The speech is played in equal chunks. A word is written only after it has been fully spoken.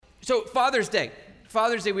So Father's Day,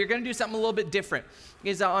 we're going to do something a little bit different.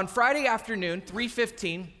 Is on Friday afternoon,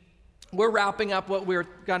 3:15, we're wrapping up what we're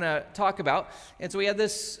going to talk about. And so we had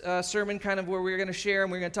this sermon kind of where we were going to share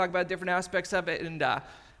and we are going to talk about different aspects of it. And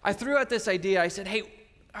I threw out this idea. I said, hey,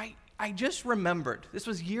 I just remembered. This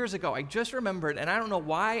was years ago. I just remembered, and I don't know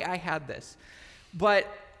why I had this. But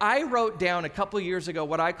I wrote down a couple years ago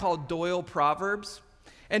what I call Doyle Proverbs.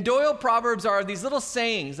 And Doyle Proverbs are these little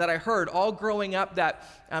sayings that I heard all growing up that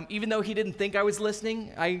even though he didn't think I was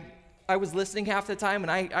listening, I was listening half the time, and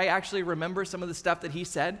I actually remember some of the stuff that he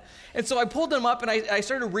said. And so I pulled them up, and I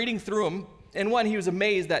started reading through them. And one, he was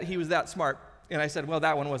amazed that he was that smart. And I said, well,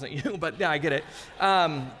 that one wasn't you, but yeah, I get it.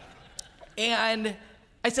 And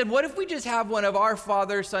I said, what if we just have one of our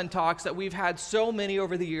father-son talks that we've had so many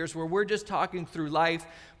over the years where we're just talking through life,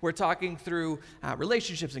 we're talking through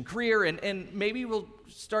relationships and career, and maybe we'll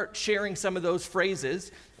start sharing some of those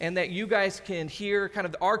phrases and that you guys can hear kind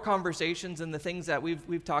of our conversations and the things that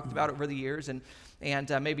we've talked about over the years, and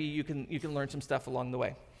maybe you can learn some stuff along the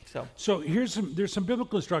way. So there's some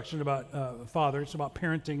biblical instruction about fathers, about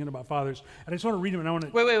parenting and about fathers, and I just want to read them, and I want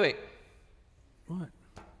to... Wait. What?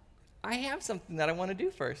 I have something that I want to do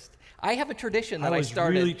first. I have a tradition that I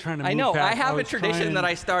started. I was really trying to move I know, past. I have a tradition that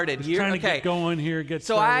I started. Trying to get going here,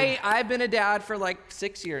 So I've been a dad for like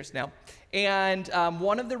 6 years now. And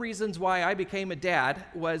one of the reasons why I became a dad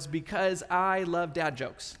was because I love dad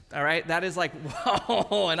jokes. All right? That is like,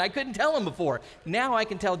 whoa, and I couldn't tell them before. Now I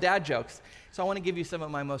can tell dad jokes. So I want to give you some of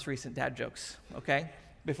my most recent dad jokes, okay?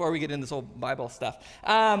 Before we get into this whole Bible stuff.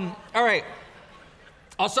 All right.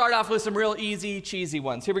 I'll start off with some real easy, cheesy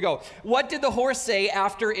ones. Here we go. What did the horse say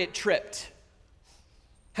after it tripped?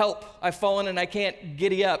 Help, I've fallen and I can't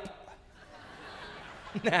giddy up.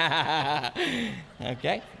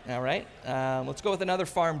 Okay, all right. Let's go with another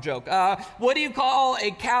farm joke. What do you call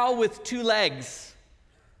a cow with 2 legs?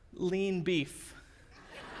 Lean beef.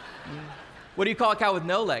 What do you call a cow with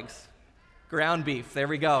no legs? Ground beef. There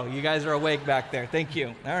we go. You guys are awake back there. Thank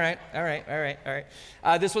you. All right.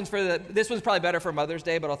 This one's probably better for Mother's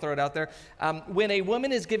Day, but I'll throw it out there. When a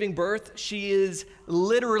woman is giving birth, she is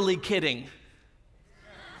literally kidding.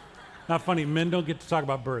 Not funny. Men don't get to talk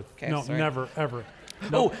about birth. Okay, no, sorry. never, ever.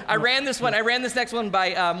 No, I ran this next one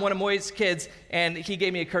by one of Moy's kids, and he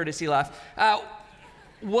gave me a courtesy laugh.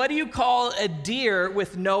 What do you call a deer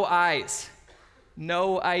with no eyes?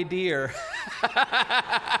 No idea.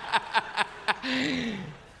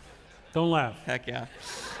 Don't laugh. Heck yeah.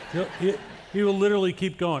 He will literally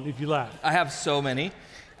keep going if you laugh. I have so many.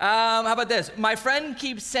 How about this? My friend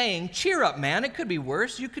keeps saying, cheer up, man. It could be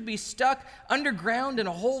worse. You could be stuck underground in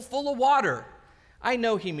a hole full of water. I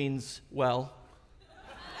know he means well.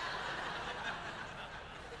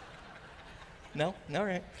 No? All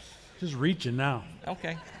right. Just reaching now.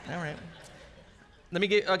 Okay. All right.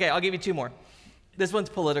 I'll give you 2 more. This one's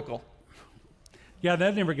political. Yeah,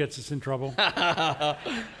 that never gets us in trouble.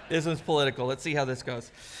 This one's political. Let's see how this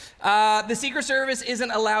goes. The Secret Service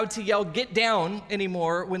isn't allowed to yell, get down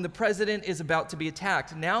anymore when the president is about to be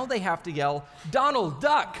attacked. Now they have to yell, Donald,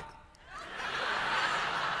 duck.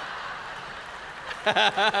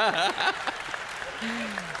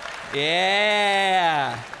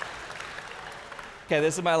 Yeah. Okay,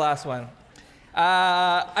 this is my last one.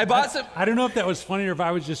 I bought some... I don't know if that was funny or if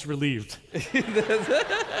I was just relieved.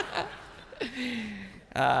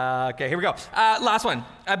 Okay, here we go. Last one.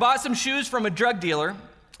 I bought some shoes from a drug dealer.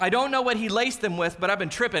 I don't know what he laced them with, but I've been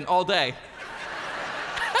tripping all day.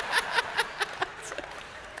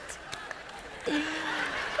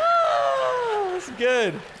 Oh, that's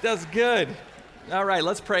good. That's good. All right,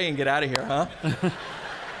 let's pray and get out of here, huh?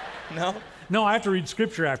 No? No, I have to read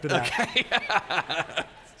scripture after that. Okay.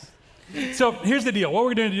 So here's the deal. What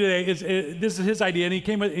we're going to do today is, this is his idea, and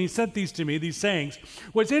he sent these to me, these sayings.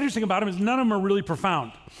 What's interesting about them is none of them are really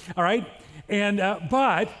profound, all right? And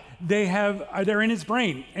but they're in his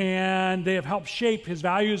brain, and they have helped shape his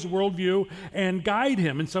values, worldview, and guide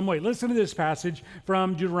him in some way. Listen to this passage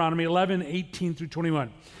from Deuteronomy 11:18 through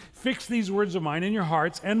 21. Fix these words of mine in your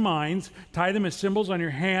hearts and minds, tie them as symbols on your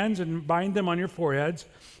hands, and bind them on your foreheads.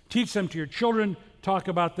 Teach them to your children, talking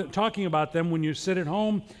about them when you sit at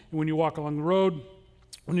home and when you walk along the road,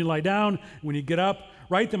 when you lie down, when you get up.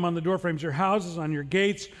 Write them on the doorframes of your houses, on your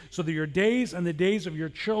gates, so that your days and the days of your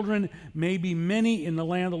children may be many in the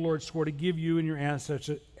land the Lord swore to give you and your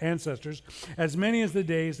ancestors, as many as the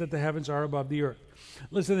days that the heavens are above the earth.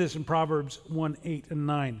 Listen to this in Proverbs 1:8 and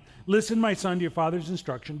 9. Listen, my son, to your father's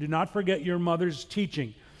instruction. Do not forget your mother's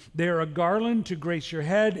teaching. They are a garland to grace your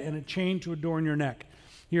head and a chain to adorn your neck.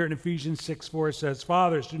 Here in Ephesians 6:4 it says,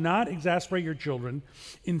 "Fathers, do not exasperate your children.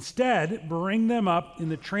 Instead, bring them up in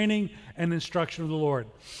the training and instruction of the Lord."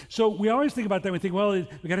 So we always think about that. We think, well,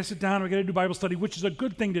 we got to sit down, we got to do Bible study, which is a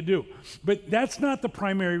good thing to do. But that's not the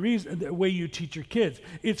primary reason, the way you teach your kids.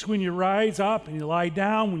 It's when you rise up and you lie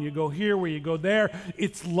down, when you go here, where you go there.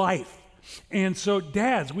 It's life. And so,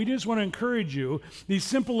 dads, we just want to encourage you. These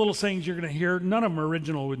simple little sayings you're going to hear, none of them are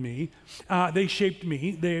original with me. They shaped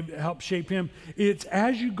me. They helped shape him. It's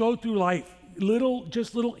as you go through life,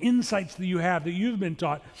 little insights that you have that you've been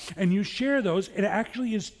taught, and you share those. It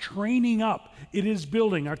actually is training up. It is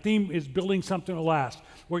building. Our theme is building something to last.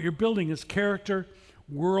 What you're building is character,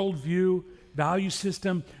 worldview, value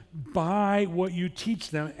system by what you teach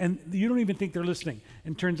them, and you don't even think they're listening.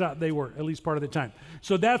 And turns out they were, at least part of the time.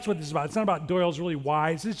 So that's what this is about. It's not about Doyle's really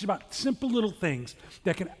wise. It's about simple little things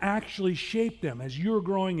that can actually shape them. As you're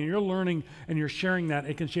growing and you're learning and you're sharing that,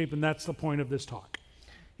 it can shape them. That's the point of this talk.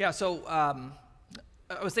 Yeah, so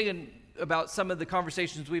I was thinking about some of the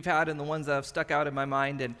conversations we've had and the ones that have stuck out in my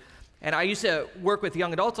mind. And I used to work with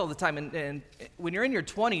young adults all the time. And when you're in your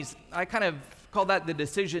 20s, I kind of call that the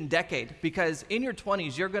decision decade, because in your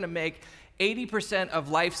 20s, you're going to make 80% of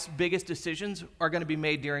life's biggest decisions are going to be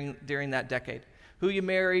made during that decade. Who you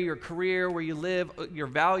marry, your career, where you live, your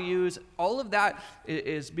values, all of that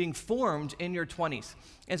is being formed in your 20s.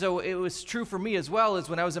 And so it was true for me as well. As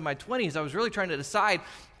when I was in my 20s, I was really trying to decide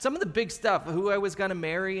some of the big stuff, who I was going to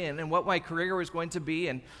marry and what my career was going to be.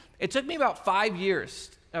 And it took me about 5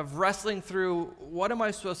 years of wrestling through, what am I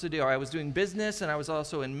supposed to do? I was doing business and I was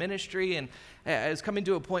also in ministry, and I was coming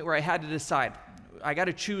to a point where I had to decide. I got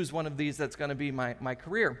to choose one of these that's going to be my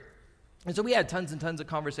career. And so we had tons and tons of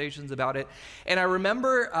conversations about it. And I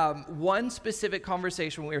remember one specific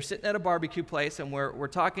conversation. We were sitting at a barbecue place and we're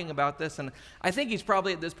talking about this. And I think he's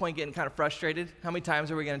probably at this point getting kind of frustrated. How many times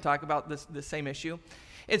are we going to talk about this same issue?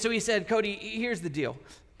 And so he said, "Cody, here's the deal.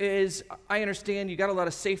 I understand you got a lot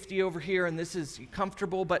of safety over here and this is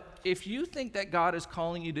comfortable, but if you think that God is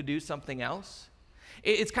calling you to do something else,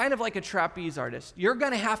 it's kind of like a trapeze artist. You're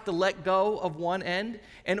going to have to let go of one end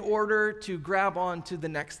in order to grab on to the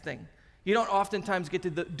next thing. You don't oftentimes get to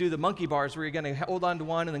do the monkey bars where you're going to hold on to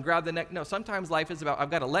one and then grab the next. No, sometimes life is about, I've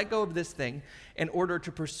got to let go of this thing in order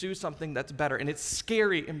to pursue something that's better. And it's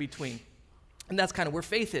scary in between. And that's kind of where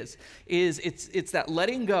faith is it's that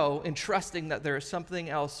letting go and trusting that there is something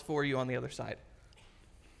else for you on the other side.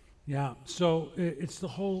 Yeah, so it's the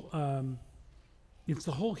whole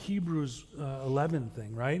Hebrews 11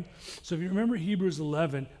 thing, right? So if you remember Hebrews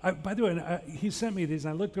 11, by the way, he sent me these,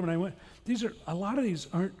 and I looked at them, and I went, a lot of these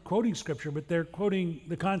aren't quoting Scripture, but they're quoting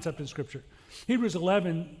the concept in Scripture. Hebrews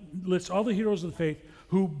 11 lists all the heroes of the faith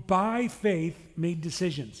who by faith made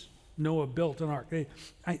decisions. Noah built an ark.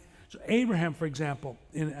 So Abraham, for example,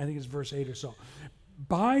 I think it's verse 8 or so,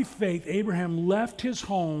 by faith, Abraham left his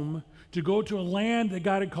home to go to a land that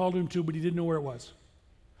God had called him to, but he didn't know where it was.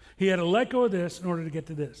 He had to let go of this in order to get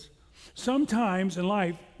to this. Sometimes in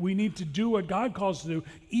life, we need to do what God calls us to do,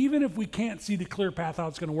 even if we can't see the clear path how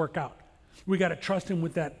it's going to work out. We got to trust him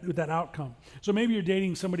with that outcome. So maybe you're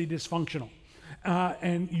dating somebody dysfunctional,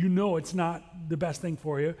 and you know it's not the best thing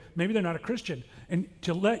for you. Maybe they're not a Christian. And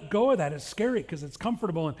to let go of that is scary because it's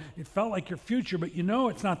comfortable and it felt like your future, but you know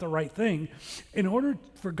it's not the right thing. In order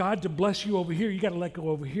for God to bless you over here, you got to let go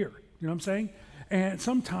over here. You know what I'm saying? And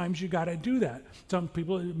sometimes you got to do that. Some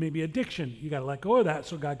people, it may be addiction. You got to let go of that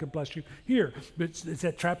so God can bless you here. But it's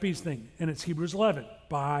that trapeze thing, and it's Hebrews 11.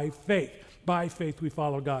 By faith. By faith we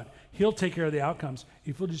follow God. He'll take care of the outcomes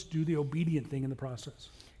if we'll just do the obedient thing in the process.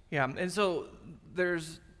 Yeah, and so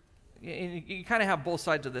you kind of have both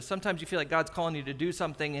sides of this. Sometimes you feel like God's calling you to do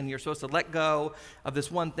something and you're supposed to let go of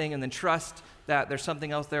this one thing and then trust that there's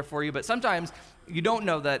something else there for you. But sometimes you don't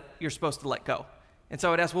know that you're supposed to let go. And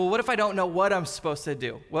so I'd ask, well, what if I don't know what I'm supposed to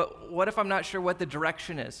do? What if I'm not sure what the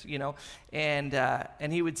direction is, you know? And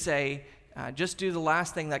he would say, just do the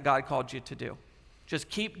last thing that God called you to do. Just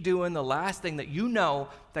keep doing the last thing that you know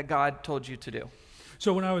that God told you to do.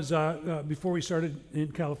 So when I was, before we started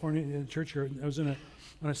in California in the church here, I was on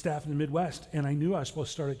a staff in the Midwest, and I knew I was supposed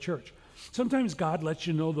to start a church. Sometimes God lets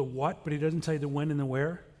you know the what, but he doesn't tell you the when and the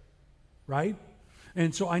where, right?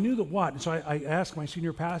 And so I knew the what. And so I asked my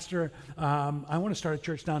senior pastor, I want to start a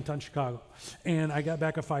church downtown Chicago. And I got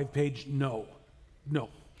back a 5-page no.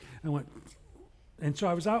 I went, and so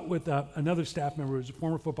I was out with another staff member who was a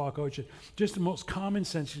former football coach, and just the most common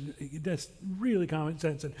sense, just really common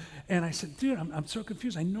sense. And I said, dude, I'm so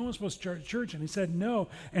confused. I know I'm supposed to start a church. And he said, no.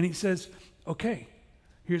 And he says, okay,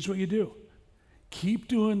 here's what you do. Keep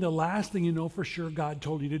doing the last thing you know for sure God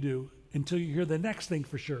told you to do until you hear the next thing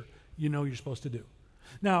for sure you know you're supposed to do.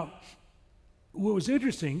 Now, what was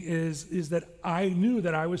interesting is that I knew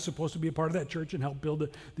that I was supposed to be a part of that church and help build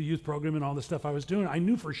the youth program and all the stuff I was doing. I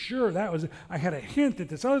knew for sure I had a hint that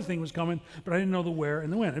this other thing was coming, but I didn't know the where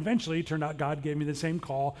and the when. Eventually, it turned out God gave me the same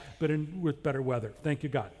call, but with better weather. Thank you,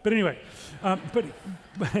 God. But anyway,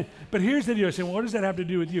 but here's the deal. I say, well, what does that have to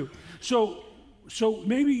do with you? So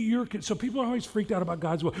maybe so people are always freaked out about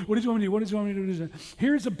God's will. What does he want me to do? What does he want me to do?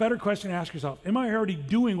 Here's a better question to ask yourself. Am I already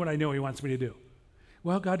doing what I know he wants me to do?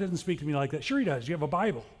 Well, God doesn't speak to me like that. Sure he does. You have a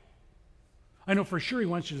Bible. I know for sure he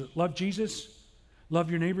wants you to love Jesus, love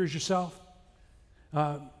your neighbor as yourself,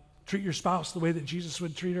 treat your spouse the way that Jesus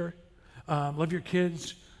would treat her, love your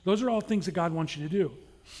kids. Those are all things that God wants you to do.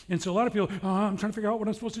 And so a lot of people, I'm trying to figure out what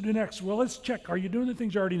I'm supposed to do next. Well, let's check. Are you doing the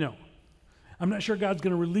things you already know? I'm not sure God's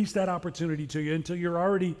going to release that opportunity to you until you're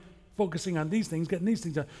already focusing on these things, getting these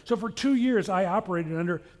things done. So for 2 years, I operated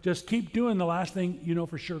under just keep doing the last thing you know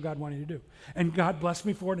for sure God wanted you to do. And God blessed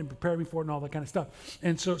me for it and prepared me for it and all that kind of stuff.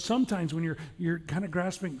 And so sometimes when you're kind of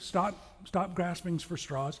grasping, stop grasping for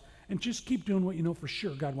straws and just keep doing what you know for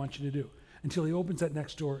sure God wants you to do until he opens that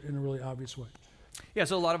next door in a really obvious way. Yeah,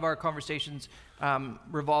 so a lot of our conversations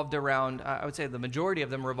revolved around, I would say the majority of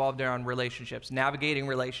them revolved around relationships, navigating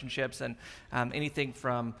relationships, and anything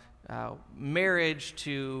from marriage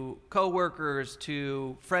to coworkers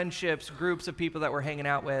to friendships, groups of people that we're hanging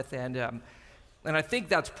out with, and I think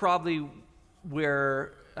that's probably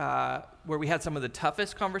where we had some of the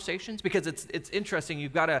toughest conversations, because it's interesting.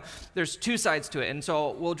 There's two sides to it, and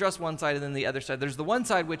so we'll address one side and then the other side. There's the one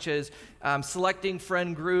side, which is selecting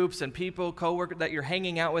friend groups and people, coworkers that you're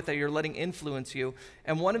hanging out with, that you're letting influence you.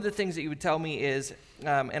 And one of the things that you would tell me is,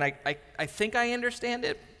 and I think I understand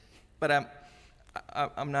it, but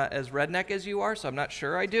I'm not as redneck as you are, so I'm not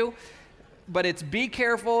sure I do. But it's be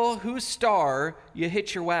careful whose star you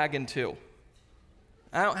hitch your wagon to.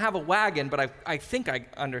 I don't have a wagon, but I think I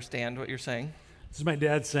understand what you're saying. This is my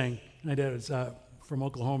dad's saying. My dad was from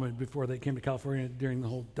Oklahoma before they came to California during the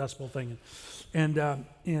whole Dust Bowl thing, and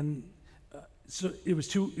so it was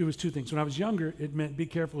two things. When I was younger, it meant be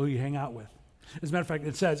careful who you hang out with. As a matter of fact,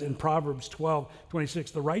 it says in Proverbs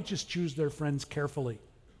 12:26, the righteous choose their friends carefully,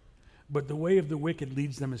 but the way of the wicked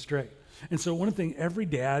leads them astray. And so one thing every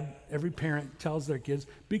dad, every parent tells their kids,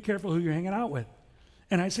 be careful who you're hanging out with.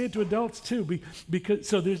 And I say it to adults too,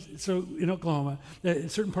 because in Oklahoma, a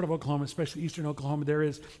certain part of Oklahoma, especially eastern Oklahoma, there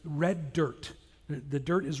is red dirt. The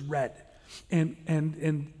dirt is red, and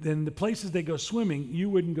then the places they go swimming, you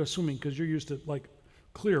wouldn't go swimming because you're used to like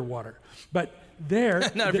clear water. But there,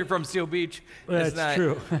 not if you're from Seal Beach. That's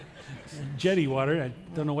true. Jetty water. I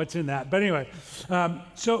don't know what's in that, but anyway. And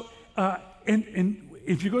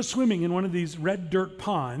if you go swimming in one of these red dirt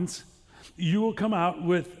ponds, you will come out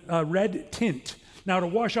with red tint. Now, to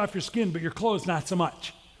wash off your skin, but your clothes, not so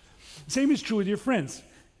much. Same is true with your friends.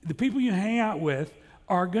 The people you hang out with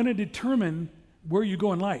are going to determine where you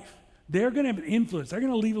go in life. They're going to have an influence. They're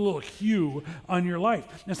going to leave a little hue on your life.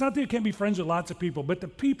 Now, it's not that you can't be friends with lots of people, but the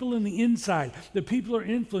people in the inside, the people who are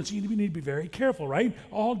influencing you, need to be very careful, right?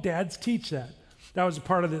 All dads teach that. That was a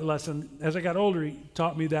part of the lesson. As I got older, he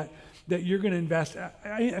taught me that you're going to invest.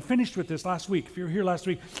 I finished with this last week. If you were here last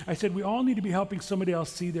week, I said we all need to be helping somebody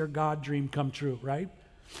else see their God dream come true, right?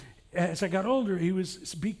 As I got older,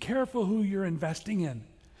 be careful who you're investing in,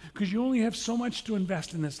 because you only have so much to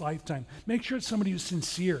invest in this lifetime. Make sure it's somebody who's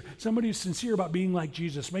sincere about being like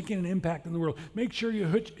Jesus, making an impact in the world. Make sure you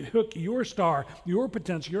hook your star, your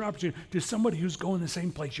potential, your opportunity to somebody who's going the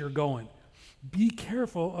same place you're going. Be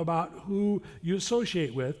careful about who you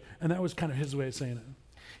associate with, and that was kind of his way of saying it.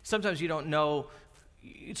 Sometimes you don't know.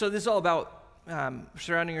 So this is all about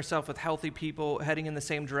surrounding yourself with healthy people, heading in the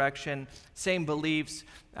same direction, same beliefs,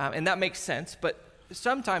 and that makes sense. But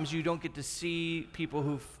sometimes you don't get to see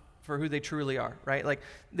people for who they truly are, right? Like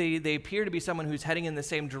they appear to be someone who's heading in the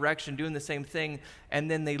same direction, doing the same thing, and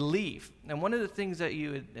then they leave. And one of the things that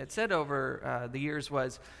you had said over the years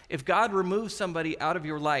was, if God removes somebody out of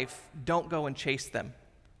your life, don't go and chase them.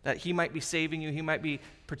 That he might be saving you, he might be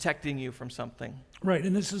protecting you from something. Right,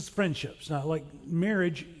 and this is friendships. Now, like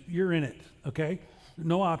marriage, you're in it, okay?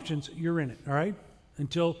 No options, you're in it, all right?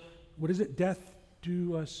 Until, death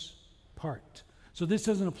do us part. So this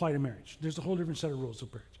doesn't apply to marriage. There's a whole different set of rules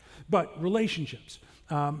of marriage. But relationships,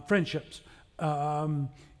 friendships. One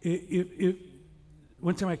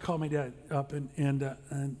time I called my dad up,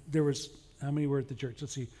 and there was, how many were at the church?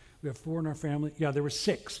 Let's see, we have 4 in our family. Yeah, there were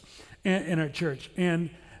 6 in our church.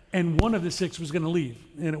 And one of the 6 was going to leave,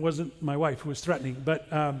 and it wasn't my wife who was threatening, but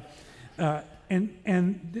and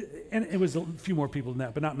it was a few more people than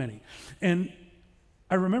that, but not many. And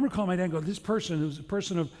I remember calling my dad and go, this person who's a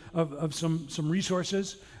person of some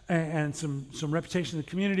resources and some reputation in the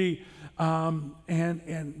community,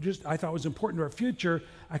 And just I thought it was important to our future.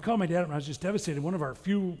 I called my dad and I was just devastated. One of our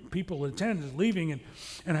few people in attendance is leaving,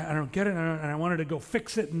 and I don't get it, and I wanted to go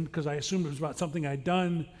fix it because I assumed it was about something I'd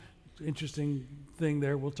done. Interesting thing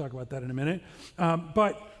there. We'll talk about that in a minute.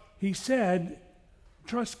 But he said,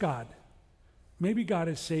 trust God. Maybe God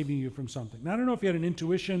is saving you from something. Now, I don't know if he had an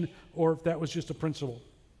intuition or if that was just a principle.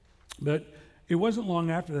 But it wasn't long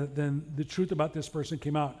after that then the truth about this person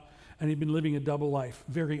came out. And he'd been living a double life,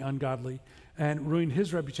 very ungodly, and ruined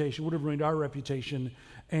his reputation, would have ruined our reputation,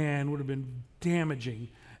 and would have been damaging.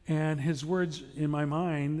 And his words in my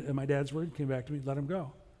mind, and my dad's word came back to me, let him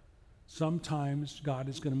go. Sometimes God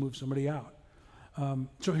is going to move somebody out.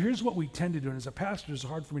 So here's what we tend to do, and as a pastor, it's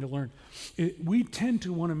hard for me to learn. We tend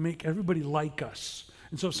to want to make everybody like us.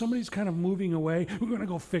 And so if somebody's kind of moving away, we're going to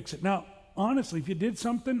go fix it. Now, honestly, if you did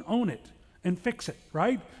something, own it and fix it,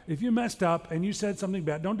 right? If you messed up and you said something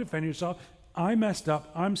bad, don't defend yourself. I messed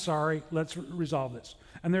up. I'm sorry. Let's resolve this.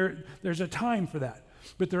 And there's a time for that.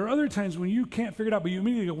 But there are other times when you can't figure it out, but you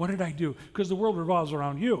immediately go, what did I do? Because the world revolves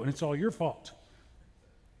around you, and it's all your fault.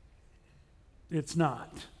 It's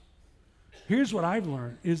not. Here's what I've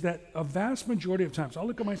learned is that a vast majority of times, I'll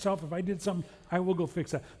look at myself, if I did something, I will go fix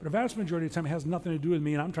that. But a vast majority of the time, it has nothing to do with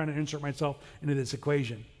me, and I'm trying to insert myself into this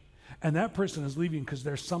equation. And that person is leaving because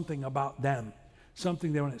there's something about them,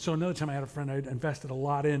 something they want. So another time I had a friend I'd invested a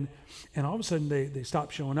lot in, and all of a sudden they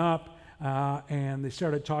stopped showing up, and they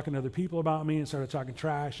started talking to other people about me and started talking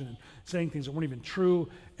trash and saying things that weren't even true.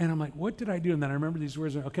 And I'm like, what did I do? And then I remember these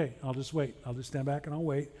words, okay, I'll just wait. I'll just stand back and I'll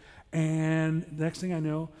wait. And the next thing I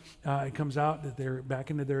know, it comes out that they're back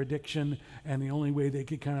into their addiction, and the only way they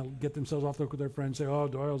could kind of get themselves off the hook with their friends, say, oh,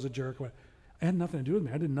 Doyle's a jerk. It had nothing to do with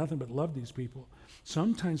me. I did nothing but love these people.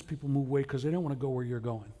 Sometimes people move away because they don't want to go where you're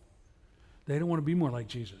going. They don't want to be more like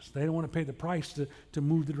Jesus. They don't want to pay the price to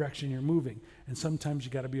move the direction you're moving. And sometimes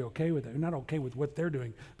you got to be okay with it. You're not okay with what they're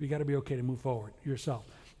doing, but you got to be okay to move forward yourself.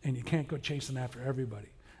 And you can't go chasing after everybody.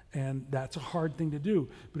 And that's a hard thing to do.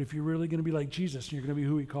 But if you're really going to be like Jesus and you're going to be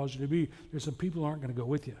who he calls you to be, there's some people who aren't going to go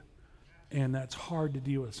with you. And that's hard to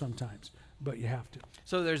deal with sometimes, but you have to.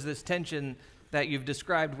 So there's this tension that you've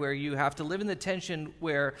described where you have to live in the tension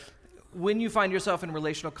where when you find yourself in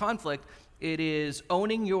relational conflict, it is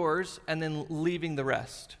owning yours and then leaving the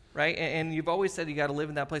rest, right? And you've always said you got to live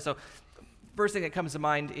in that place. So first thing that comes to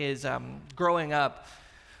mind is growing up,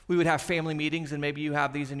 we would have family meetings, and maybe you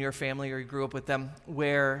have these in your family or you grew up with them,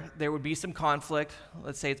 where there would be some conflict.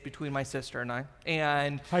 Let's say it's between my sister and I.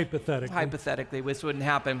 And hypothetically, this wouldn't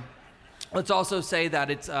happen. Let's also say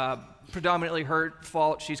that it's predominantly her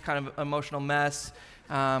fault. She's kind of an emotional mess.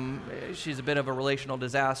 She's a bit of a relational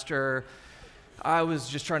disaster. I was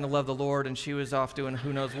just trying to love the Lord, and she was off doing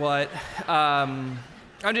who knows what.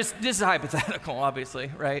 This is hypothetical,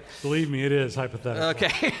 obviously, right? Believe me, it is hypothetical.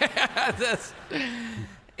 Okay.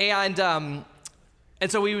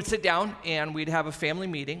 And so we would sit down and we'd have a family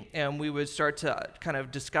meeting, and we would start to kind of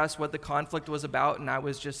discuss what the conflict was about. And I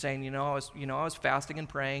was just saying, I was fasting and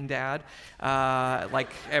praying, Dad,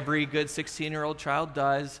 like every good 16-year-old child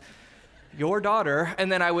does. Your daughter, and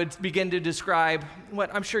then I would begin to describe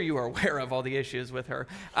what I'm sure you are aware of, all the issues with her.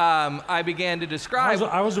 I began to describe.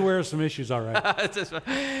 I was aware of some issues, all right.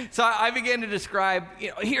 So I began to describe,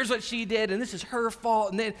 here's what she did, and this is her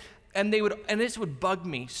fault, and this would bug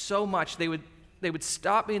me so much. They would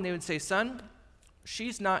stop me and they would say, "Son,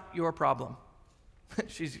 she's not your problem.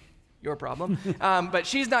 She's your problem, but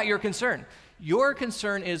she's not your concern. Your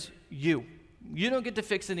concern is you. You don't get to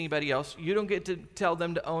fix anybody else. You don't get to tell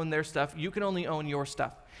them to own their stuff. You can only own your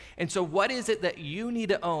stuff. And so what is it that you need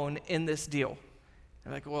to own in this deal?"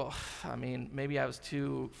 I'm like, well, maybe I was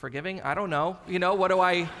too forgiving. I don't know. What do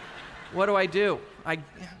I do?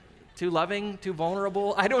 Too loving, too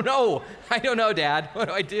vulnerable? I don't know, Dad. What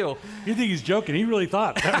do I do? You think he's joking. He really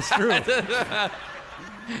thought that was true.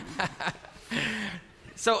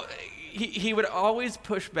 So he would always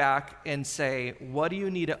push back and say, what do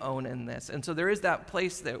you need to own in this? And so there is that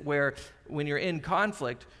place where when you're in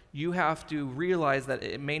conflict, you have to realize that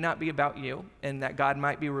it may not be about you and that God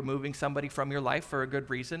might be removing somebody from your life for a good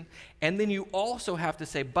reason. And then you also have to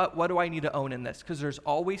say, but what do I need to own in this? Because there's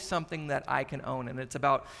always something that I can own. And it's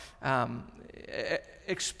about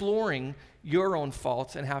exploring your own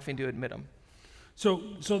faults and having to admit them. So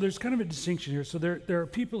there's kind of a distinction here. So there are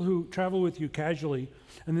people who travel with you casually,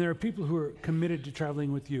 and there are people who are committed to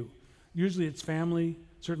traveling with you. Usually it's family,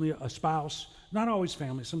 certainly a spouse, not always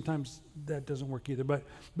family. Sometimes that doesn't work either. But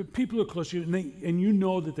people who are close to you, and you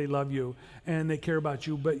know that they love you and they care about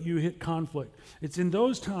you, but you hit conflict. It's in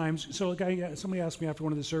those times. So somebody asked me after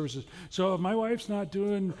one of the services, so if my wife's not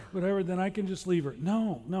doing whatever, then I can just leave her.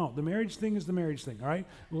 No. The marriage thing is the marriage thing, all right?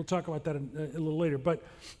 We'll talk about that a little later. But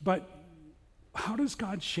how does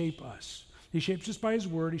God shape us? He shapes us by his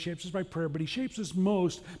word, he shapes us by prayer, but he shapes us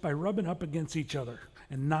most by rubbing up against each other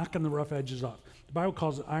and knocking the rough edges off. The Bible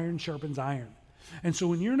calls it iron sharpens iron. And so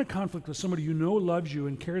when you're in a conflict with somebody you know loves you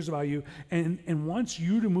and cares about you and wants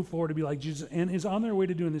you to move forward to be like Jesus and is on their way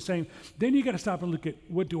to doing the same, then you got to stop and look at,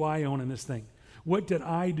 what do I own in this thing? What did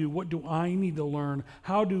I do? What do I need to learn?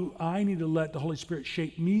 How do I need to let the Holy Spirit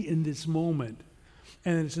shape me in this moment?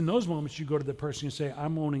 And it's in those moments you go to the person and say,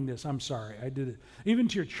 I'm owning this. I'm sorry. I did it. Even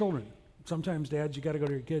to your children. Sometimes, dads, you got to go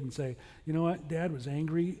to your kid and say, you know what? Dad was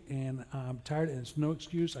angry and I'm tired and it's no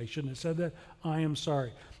excuse. I shouldn't have said that. I am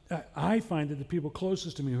sorry. I find that the people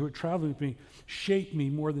closest to me who are traveling with me shape me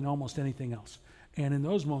more than almost anything else. And in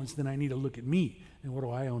those moments, then I need to look at me and what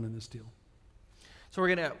do I own in this deal? So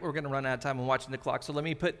we're gonna run out of time on watching the clock. So let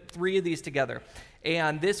me put 3 of these together.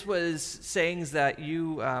 And this was sayings that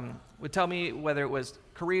you would tell me, whether it was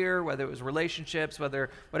career, whether it was relationships,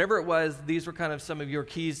 whatever it was. These were kind of some of your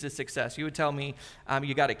keys to success. You would tell me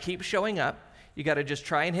you got to keep showing up, you got to just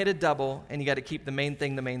try and hit a double, and you got to keep the main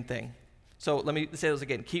thing the main thing. So let me say those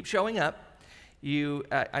again. Keep showing up.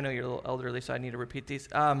 I know you're a little elderly, so I need to repeat these.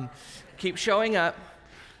 Keep showing up.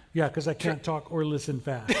 Yeah, because I can't talk or listen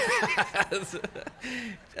fast. What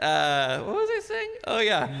was I saying? Oh,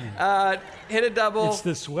 yeah. Hit a double. It's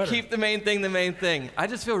the sweater. Keep the main thing the main thing. I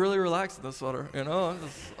just feel really relaxed in the sweater, you know?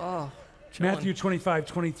 Matthew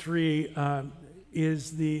 25:23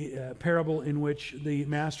 is the parable in which the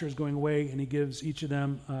master is going away and he gives each of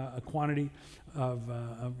them a quantity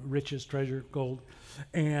of riches, treasure, gold,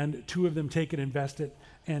 and 2 of them take it, invest it,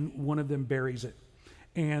 and 1 of them buries it.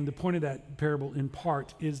 And the point of that parable, in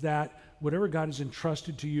part, is that whatever God has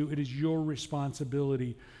entrusted to you, it is your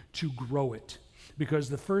responsibility to grow it. Because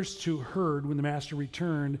the first 2 heard when the master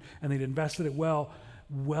returned and they'd invested it well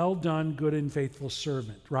done, good and faithful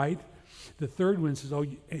servant, right? The third one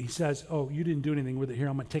says, you didn't do anything with it. Here,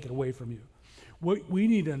 I'm going to take it away from you. What we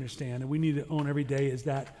need to understand and we need to own every day is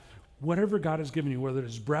that whatever God has given you, whether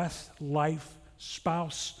it's breath, life,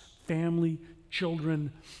 spouse, family,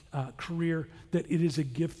 children, career, that it is a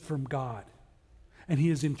gift from God. And he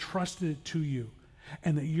has entrusted it to you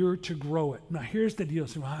and that you're to grow it. Now, here's the deal.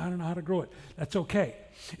 Say, well, I don't know how to grow it. That's okay.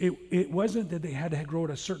 It wasn't that they had to grow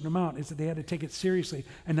it a certain amount. It's that they had to take it seriously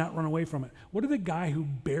and not run away from it. What did the guy who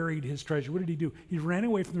buried his treasure, what did he do? He ran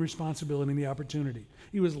away from the responsibility and the opportunity.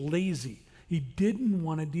 He was lazy. He didn't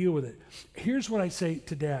want to deal with it. Here's what I say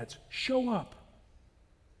to dads. Show up.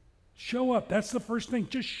 Show up. That's the first thing.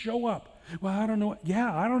 Just show up. Well, I don't know.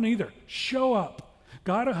 Yeah, I don't either. Show up.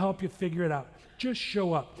 God will help you figure it out. Just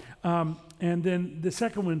show up. And then the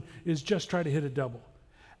second one is just try to hit a double.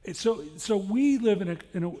 So we live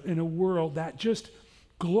in a world that just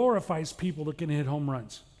glorifies people that can hit home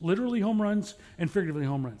runs. Literally home runs and figuratively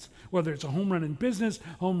home runs. Whether it's a home run in business,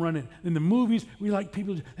 home run in the movies, we like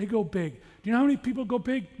people, they go big. Do you know how many people go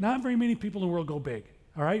big? Not very many people in the world go big.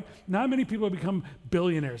 All right? Not many people have become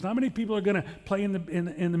billionaires. Not many people are going to play in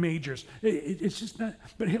the majors. It's just not.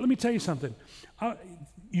 But here, let me tell you something.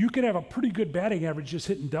 You could have a pretty good batting average just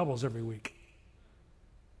hitting doubles every week.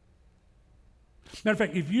 Matter of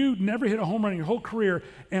fact, if you never hit a home run in your whole career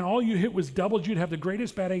and all you hit was doubles, you'd have the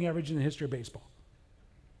greatest batting average in the history of baseball.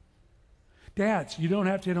 Dads, you don't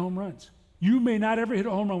have to hit home runs. You may not ever hit a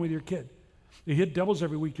home run with your kid. You hit doubles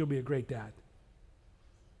every week, you'll be a great dad.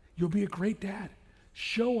 You'll be a great dad.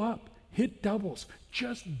 Show up, hit doubles,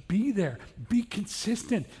 just be there, be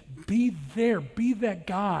consistent, be there, be that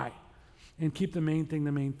guy, and keep the main thing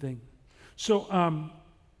the main thing. So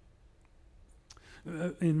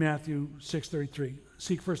in Matthew 6:33,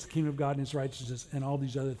 seek first the kingdom of God and his righteousness, and all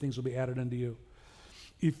these other things will be added unto you.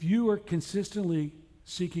 If you are consistently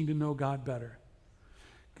seeking to know God better,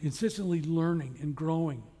 consistently learning and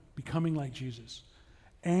growing, becoming like Jesus,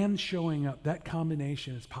 and showing up, that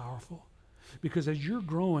combination is powerful. Because as you're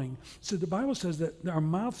growing, so the Bible says that our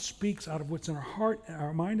mouth speaks out of what's in our heart,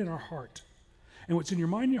 our mind and our heart. And what's in your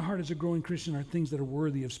mind and your heart as a growing Christian are things that are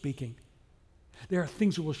worthy of speaking. There are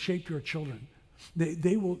things that will shape your children.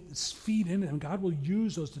 They will feed into them. God will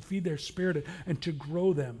use those to feed their spirit and to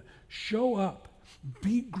grow them. Show up,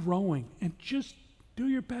 be growing, and just do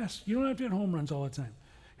your best. You don't have to hit home runs all the time.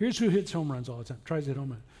 Here's who hits home runs all the time, tries to hit home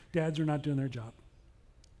runs. Dads who are not doing their job.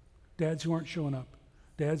 Dads who aren't showing up.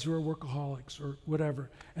 Dads who are workaholics or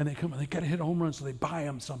whatever, and they come and they got to hit a home run, so they buy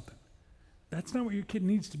them something. That's not what your kid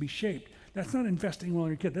needs to be shaped. That's not investing well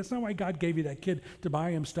in your kid. That's not why God gave you that kid, to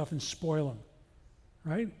buy him stuff and spoil him,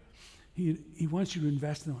 right? He wants you to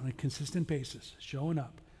invest in them on a consistent basis, showing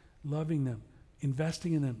up, loving them,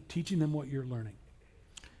 investing in them, teaching them what you're learning.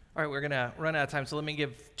 All right, we're going to run out of time, so let me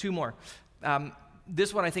give two more.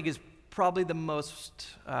 This one I think is probably the most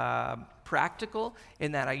practical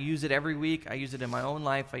in that I use it every week. I use it in my own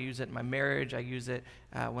life. I use it in my marriage. I use it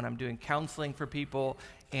when I'm doing counseling for people.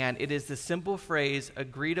 And it is the simple phrase,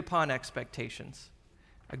 agreed upon expectations.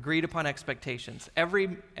 Agreed upon expectations. Every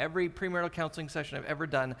premarital counseling session I've ever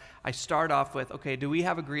done, I start off with, okay, do we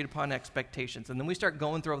have agreed upon expectations? And then we start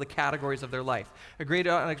going through all the categories of their life. Agreed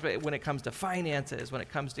on when it comes to finances, when it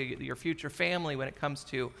comes to your future family, when it comes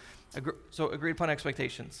to, agreed upon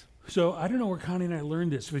expectations. So I don't know where Connie and I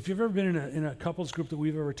learned this, but if you've ever been in a couples group that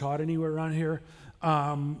we've ever taught anywhere around here,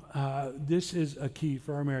 this is a key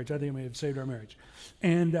for our marriage. I think it may have saved our marriage.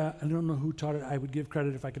 And I don't know who taught it. I would give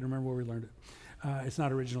credit if I could remember where we learned it. It's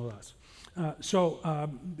not original to us.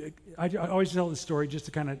 I always tell this story just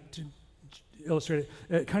to kind of illustrate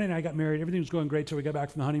it. Connie and I got married. Everything was going great till we got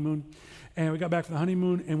back from the honeymoon. And we got back from the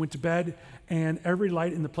honeymoon and went to bed, and every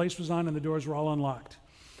light in the place was on and the doors were all unlocked.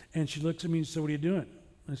 And she looked at me and said, "What are you doing?"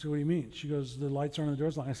 I said, "What do you mean?" She goes, "The lights aren't on, the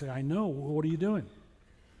doors locked." I said, "I know. What are you doing?"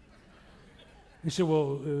 He said,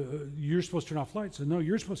 "Well, you're supposed to turn off lights." I said, "No,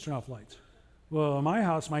 you're supposed to turn off lights." "Well, in my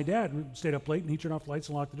house, my dad stayed up late and he turned off the lights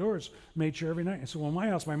and locked the doors, made sure every night." I said, "Well, in my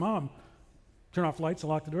house, my mom turned off the lights and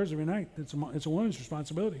locked the doors every night. It's a woman's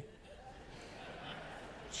responsibility."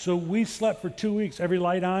 So we slept for 2 weeks, every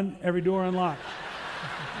light on, every door unlocked.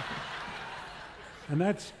 And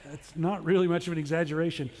that's not really much of an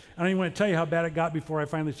exaggeration. I don't even want to tell you how bad it got before I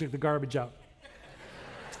finally took the garbage out,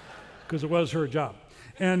 because it was her job.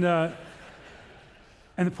 And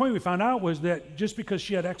the point we found out was that just because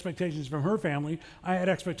she had expectations from her family, I had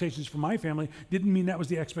expectations from my family, didn't mean that was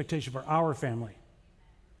the expectation for our family,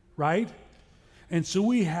 right? And so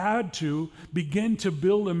we had to begin to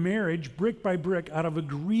build a marriage brick by brick out of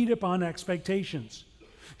agreed upon expectations.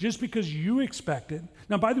 Just because you expect it.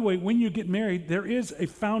 Now, by the way, when you get married, there is a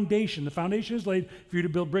foundation. The foundation is laid for you to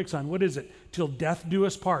build bricks on. What is it? Till death do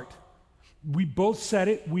us part. We both said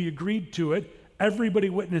it. We agreed to it. Everybody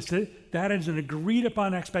witnessed it. That is an agreed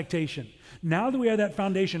upon expectation. Now that we have that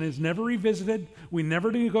foundation, it's never revisited. We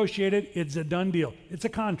never negotiated. It's a done deal. It's a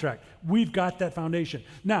contract. We've got that foundation.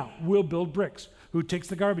 Now, we'll build bricks. Who takes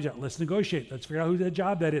the garbage out? Let's negotiate. Let's figure out who that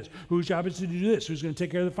job that is. Whose job is to do this? Who's going to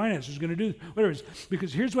take care of the finance? Who's going to do whatever it is?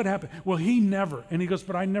 Because here's what happened. Well, he never. And he goes,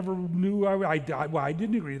 "But I never knew. I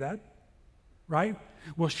didn't agree to that." Right?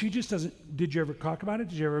 Well, she just doesn't. Did you ever talk about it?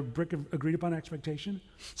 Did you ever agreed upon expectation?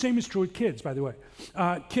 Same is true with kids, by the way.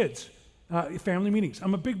 Kids. Family meetings.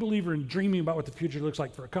 I'm a big believer in dreaming about what the future looks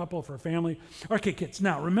like for a couple, for a family. Okay, kids.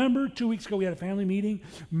 Now, remember 2 weeks ago we had a family meeting?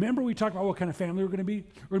 Remember we talked about what kind of family we're going to be?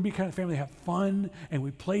 We're going to be the kind of family that have fun, and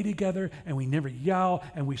we play together, and we never yell,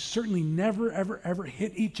 and we certainly never, ever, ever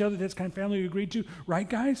hit each other. That's the kind of family we agreed to. Right,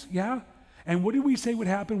 guys? Yeah? And what did we say would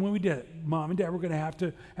happen when we did it? Mom and Dad were going to have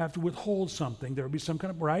to withhold something. There would be some kind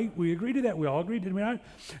of, right? We agreed to that. We all agreed, didn't we not?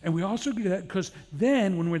 And we also agreed to that because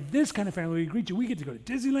then when we're this kind of family we agreed to, we get to go to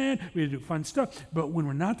Disneyland, we get to do fun stuff. But when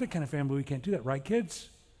we're not that kind of family, we can't do that. Right, kids?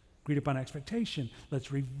 Agreed upon expectation.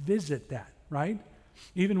 Let's revisit that, right?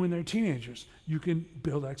 Even when they're teenagers, you can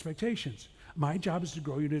build expectations. My job is to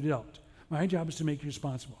grow you to adult. My job is to make you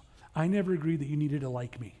responsible. I never agreed that you needed to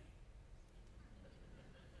like me.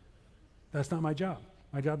 That's not my job.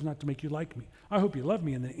 My job is not to make you like me. I hope you love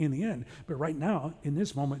me in the end. But right now, in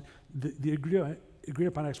this moment, the agreed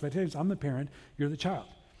upon expectations, I'm the parent, you're the child.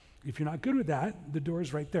 If you're not good with that, the door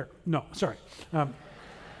is right there. No, sorry.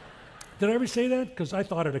 Did I ever say that? Because I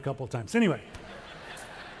thought it a couple of times. Anyway.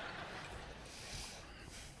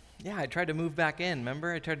 Yeah, I tried to move back in.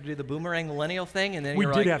 Remember? I tried to do the boomerang millennial thing, and then we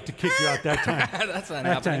did have to kick you out that time. That's not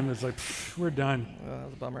happening. That time was like, we're done. That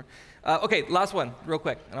was a bummer. Okay, last one, real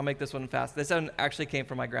quick, and I'll make this one fast. This one actually came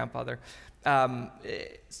from my grandfather.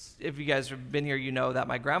 If you guys have been here, you know that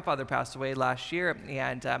my grandfather passed away last year,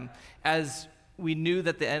 and as we knew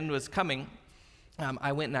that the end was coming,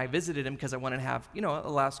 I went and I visited him because I wanted to have, a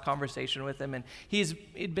last conversation with him. And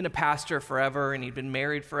he'd been a pastor forever, and he'd been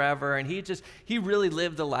married forever, and he really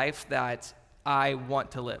lived the life that I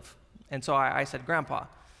want to live. And so I said, "Grandpa,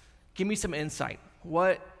 give me some insight.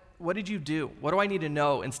 What did you do? What do I need to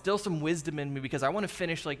know? Instill some wisdom in me because I want to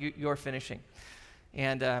finish like you're finishing."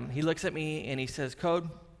 And he looks at me and he says, "Code,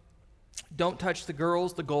 don't touch the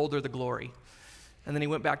girls, the gold, or the glory." And then he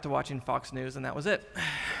went back to watching Fox News, and that was it.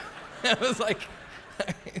 It was like...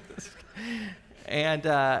 and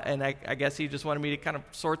I guess he just wanted me to kind of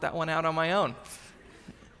sort that one out on my own.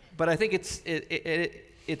 But I think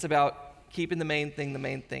it's about keeping the main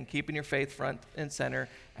thing, keeping your faith front and center,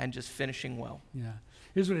 and just finishing well. Yeah.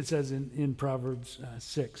 Here's what it says in Proverbs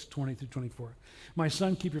 6, 20 through 24. My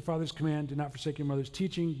son, keep your father's command. Do not forsake your mother's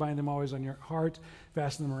teaching. Bind them always on your heart.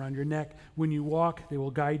 Fasten them around your neck. When you walk, they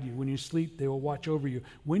will guide you. When you sleep, they will watch over you.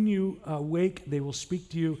 When you wake, they will speak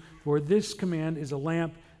to you. For this command is a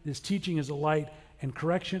lamp. This teaching is a light. And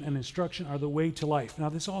correction and instruction are the way to life. Now,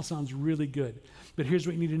 this all sounds really good. But here's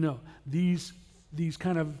what you need to know. These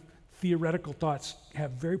kind of theoretical thoughts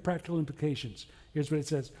have very practical implications. Here's what it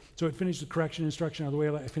says. So it finishes with correction and instruction on the way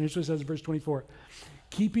of life. It finishes what it says in verse 24.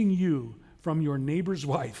 Keeping you from your neighbor's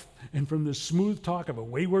wife and from the smooth talk of a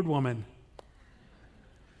wayward woman.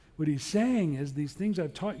 What he's saying is these things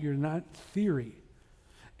I've taught you are not theory.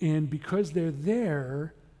 And because they're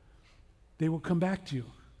there, they will come back to you.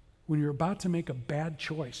 When you're about to make a bad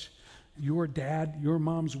choice, your dad, your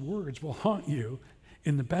mom's words will haunt you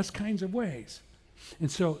in the best kinds of ways.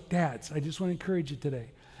 And so, dads, I just want to encourage you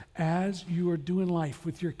today. As you are doing life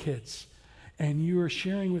with your kids and you are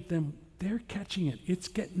sharing with them, they're catching it. It's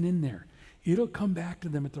getting in there. It'll come back to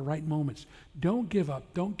them at the right moments. Don't give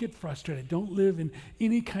up. Don't get frustrated. Don't live in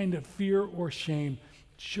any kind of fear or shame.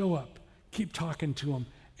 Show up. Keep talking to them,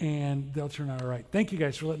 and they'll turn out all right. Thank you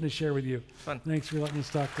guys for letting us share with you. Fun. Thanks for letting us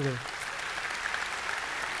talk today.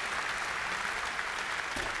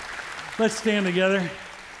 Let's stand together.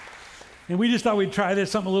 And we just thought we'd try this,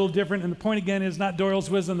 something a little different. And the point, again, is not Doyle's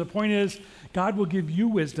wisdom. The point is God will give you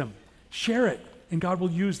wisdom. Share it, and God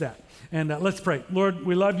will use that. And let's pray. Lord,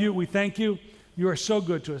 we love you. We thank you. You are so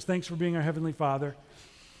good to us. Thanks for being our Heavenly Father.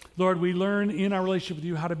 Lord, we learn in our relationship with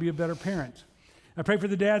you how to be a better parent. I pray for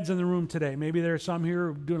the dads in the room today. Maybe there are some here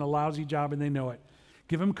who are doing a lousy job and they know it.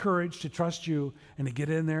 Give them courage to trust you and to get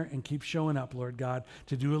in there and keep showing up, Lord God,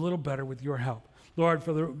 to do a little better with your help. Lord,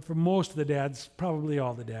 for most of the dads, probably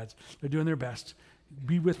all the dads, they're doing their best.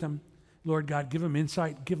 Be with them. Lord God, give them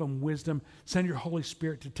insight, give them wisdom. Send your Holy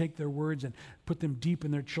Spirit to take their words and put them deep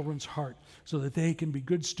in their children's heart so that they can be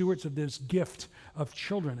good stewards of this gift of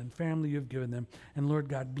children and family you've given them. And Lord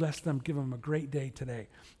God, bless them. Give them a great day today.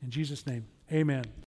 In Jesus' name, amen.